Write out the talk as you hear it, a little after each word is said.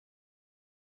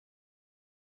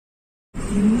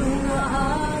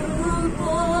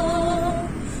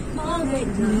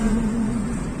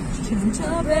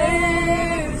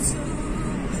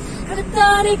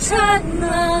Tari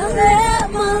chana le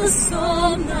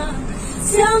masona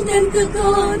siang ten tu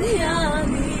don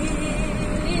yani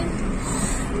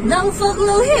nang phật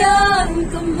lo hian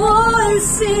cầm môi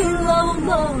xin lâu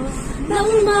mơ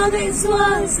nang ma gây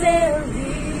xoan xeo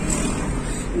đi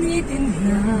ni tin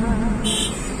ya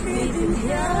ni tin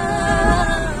ya.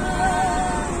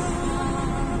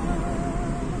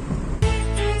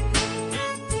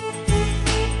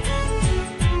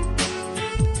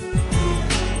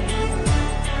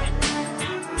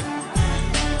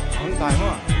 Tài không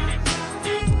ạ?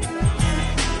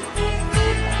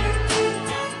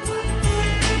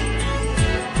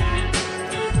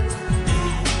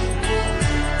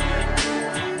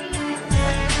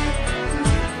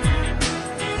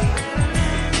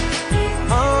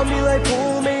 Mi lại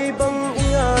phụ mê bằng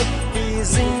yết vì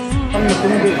dinh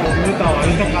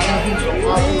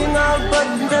Đi ngã bất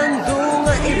đơn đủ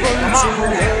ngại vòng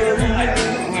trình em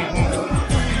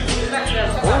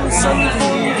Ôn sân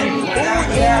phong đình ố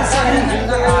yên dân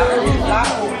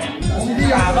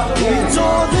lên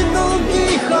cho đến nỗi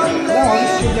khi khăn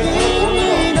lệ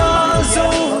Đi đã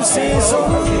dâu sẽ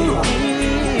giống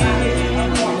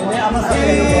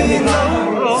Đi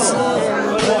nắng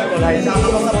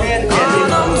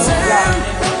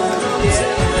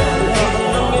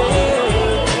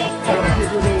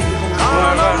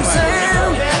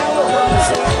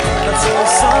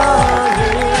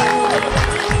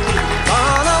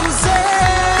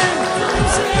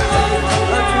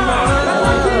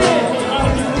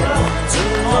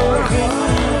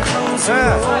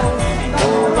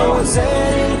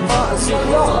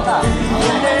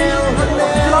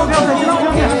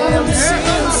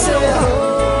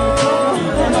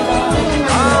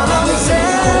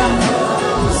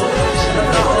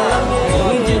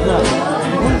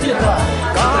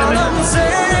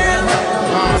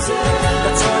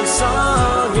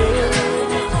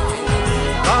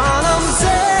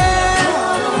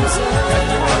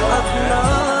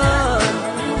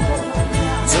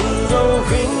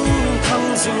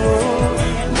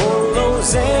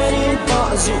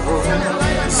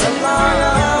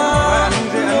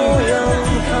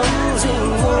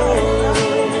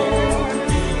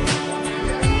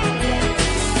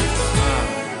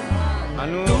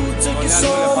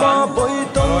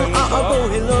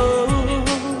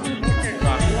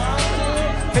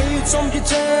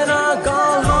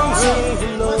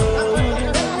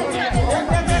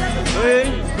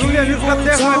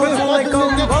lại còn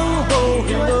vắng bầu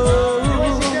hình lớn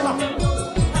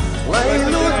ngày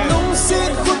lút lung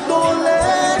xin khuất đồ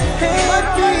lệ hết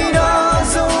khi đã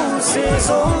dâu sẽ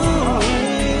giống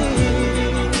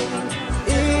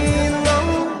in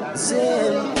nắng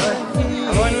dêm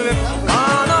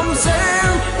năm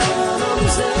dêm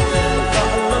cả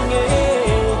năm nghe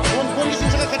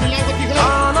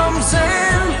năm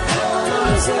dêm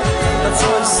đã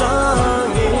trôi xa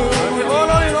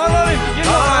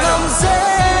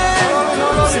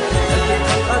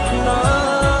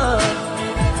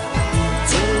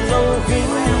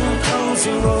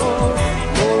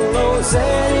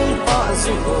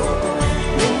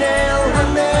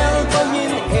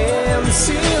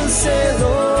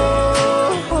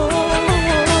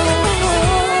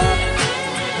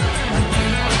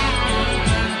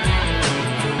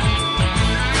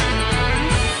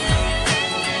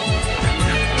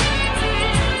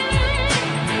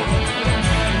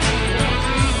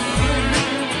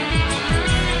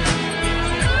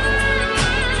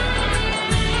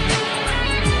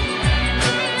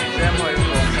Jemhoi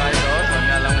Khongsai đó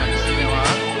Sonia Lamngaichin đó.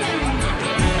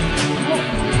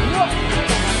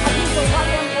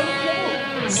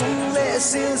 Dung lệ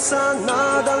xin xa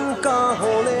na đăng ca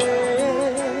hồ lê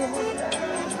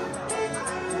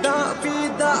đã bị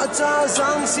đã cha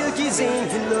giang siêu kỳ dinh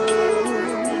hình lớn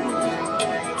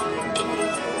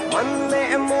man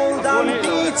lệ mô đam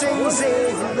đi trên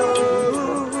dê hình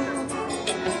lớn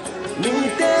mình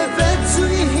tê vết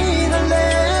duy hi na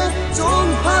lệ trốn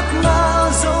phát na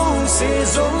dâu sẽ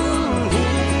giống hi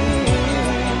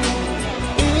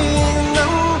in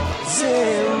nắng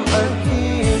dêm ẩn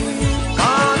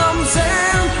cả năm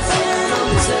dêm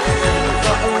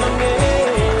cả năm nghe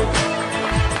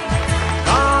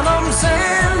cả năm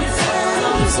dêm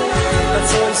đã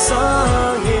trôi xa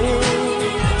nghe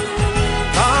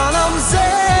cả năm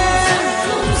dêm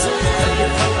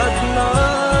ẩn na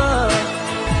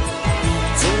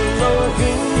chung lâu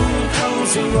kính thăng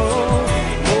dinh ngô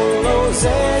mô lâu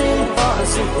dễ ba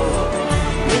dinh ngô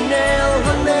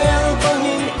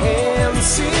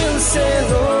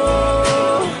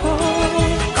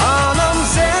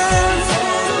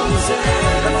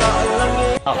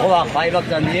Khoa khai bak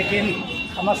jan yekin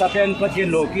ama sapen pathin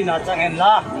loki na changen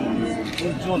la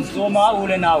chun soma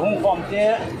ulena hung khomte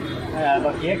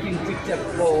ba yekin tikchep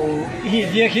lo hi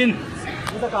yekin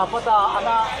uta ka pata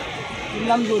ana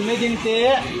inlam dun me ding te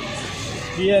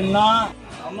hian na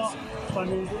ama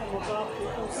panin du moka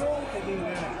so te ding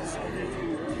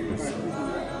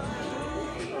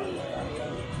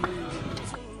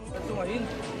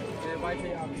mai pe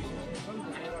am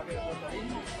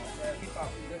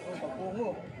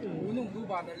nung du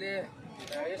ban le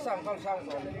sang kal sang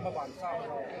so ma ban sang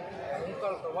nung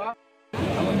kal to wa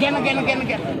again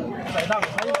sai dang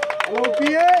sai opa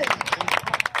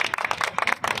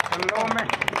hello me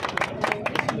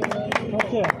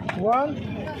okay one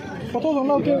photo dong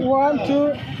okay 1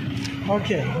 2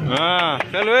 okay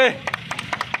Salwe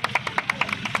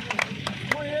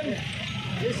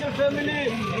Is your family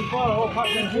in for ho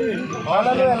khaten hi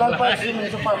ala le lal pa sin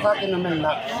so pa sa kin men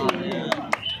la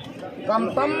kam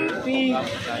tam pi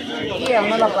kiang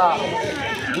na ka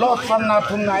lot san na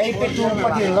thum na e pe tu pa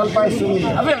din lal pa sin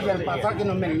avel vel pa sa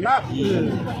kin men la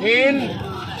in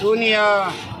Sonia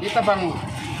itabang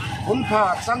pha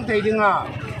sang thei dinga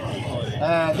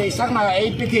de sang na e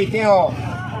pe thi te ho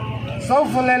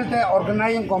Zofa Lelte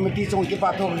organizing committee chung ki pa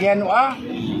tho gen wa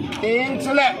teng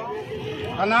chule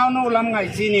anau no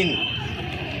Lamngaichin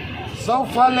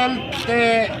Zofa Lelte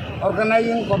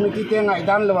organizing committee te ngai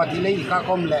dan lewa ti lei ka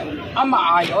kom le ama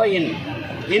ai oin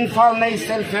Infal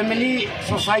Neihsial family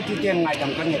society te ngai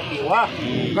dam kan ti wa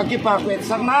ka ki pa kwet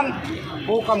saknan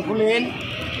po kam kulen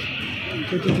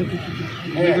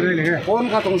pon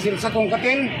ka tong sil sakong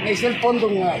katen Neihsial pon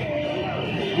dong ngai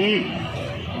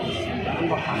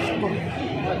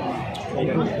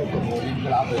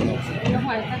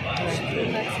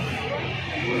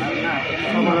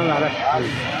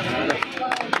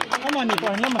ama ni pa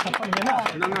nya ma sa pa ni na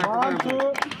 1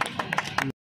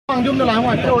 2 Ang jum na lang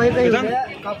wa to ai kai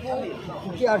ka pu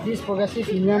ki artist progressive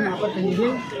union apa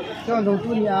tending so dong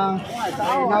tu ni ang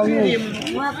nau ni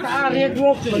ma ta re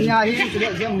group nya hi tu le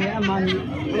jam ni aman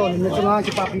lo ni tu na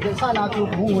ki pa pi sa na tu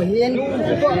hu ho yen to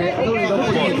do do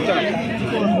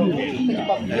ko ni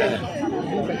pa pi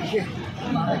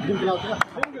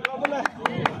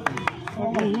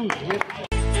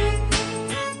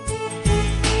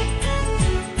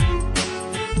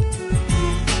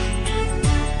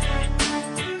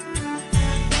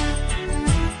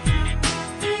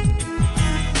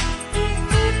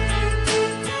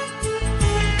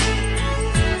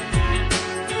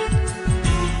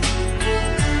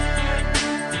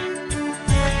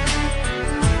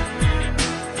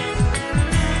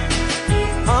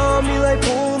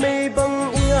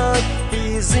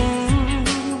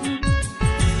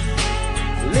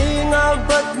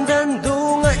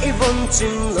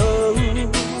Chinh lớn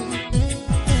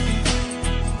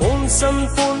ôn sân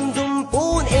phun đum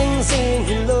phun anh xin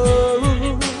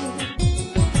lớn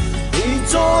đi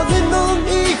cho nên nông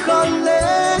y khăn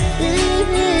lệ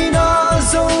y na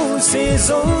dâu xì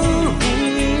giống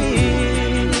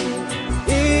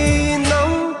y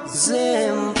nóng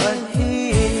dèm bật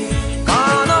hi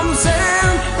cả năm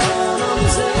dèm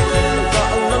cả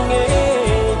năm nghe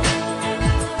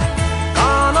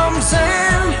cả năm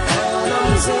dèm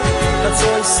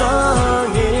trôi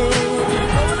sang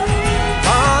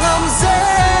ba năm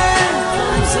dên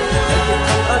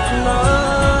thằng ắt na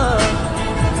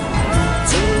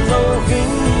chừng lâu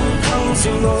kính thăng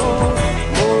sinh ngô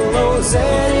mồ lâu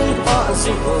dên pa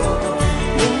sinh ngô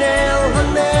nhìn neo hắn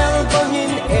neo có nhìn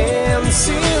em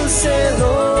xin xe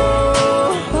lô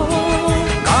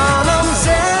ba năm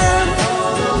dên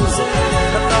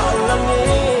tất cả là nghe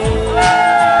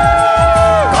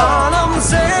ba năm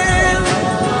dên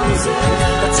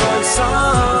trôi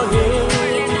sang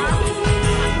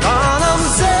ba năm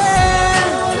dên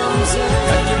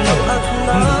ắt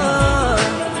na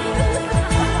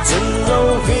chân lâu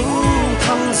kính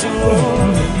thăng sinh ngô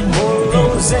mồ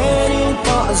lâu dên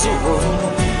pa sinh ngô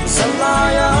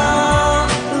salaya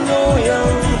lo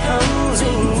yang thăng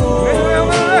sinh ngô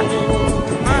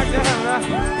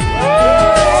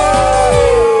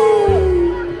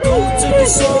tu chỉ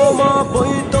số mà bồi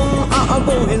tông à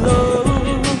bồi lớn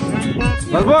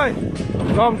Bật bơi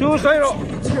Lòm chú xây rồi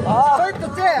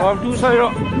Lòm chú xây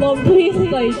rồi Lòm chú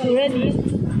xây chú ra đi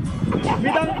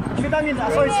mi đang nhìn đã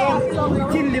soi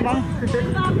chín lim ăn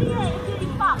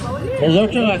Bây giờ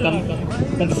chúng ta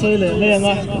cần xây lại lên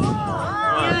à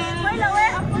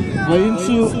với in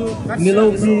su milo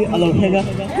đi alo hega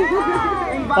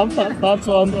tắm tạt tạt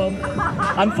son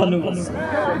ăn phần nữa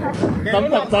tắm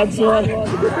tạt tạt son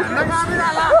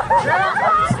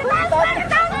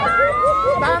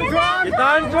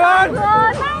Tan chuan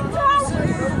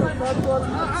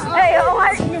Hey, oh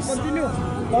my! Continue.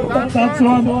 tan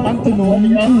chuan an tu nu ni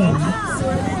an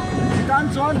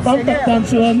tan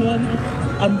chuan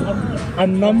an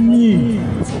nam ni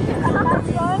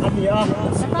an ni a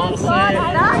ma se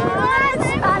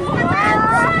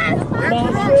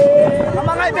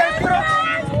Kamangai ber kiro.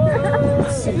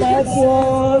 tan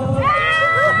chuan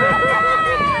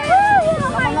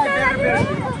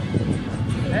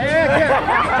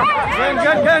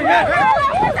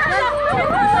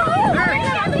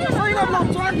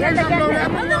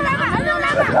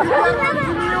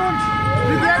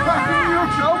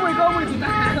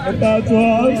ta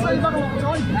chuan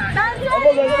apa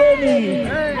lagi ni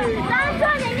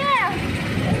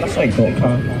asal kau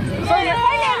kan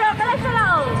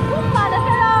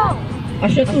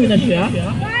asyik tu ina siya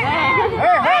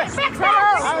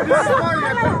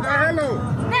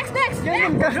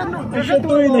asyik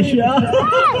tu ina siya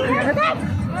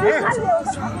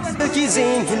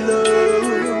Kizin hello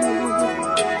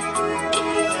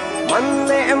Man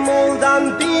le mo dan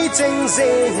bi ching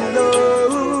zin hello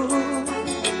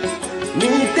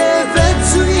Mi te vet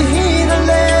sui hi na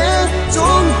le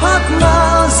Chong pak na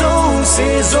zo se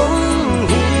zong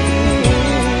hi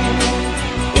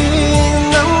In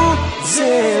nang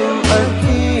zem an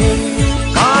hi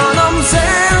Ka nam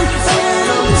zem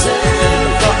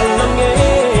ka nam nge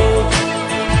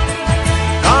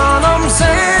Ka nam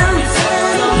zem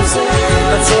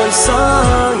a choi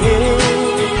sang hi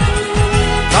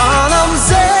Ka nam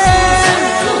zem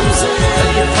a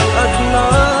ki thang at na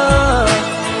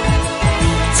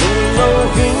Chung lo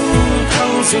hin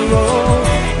thang sing lo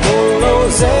Mo lo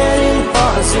zen pa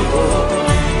sing lo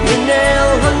Min nel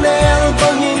han nel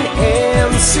bang in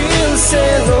em sil se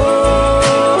lo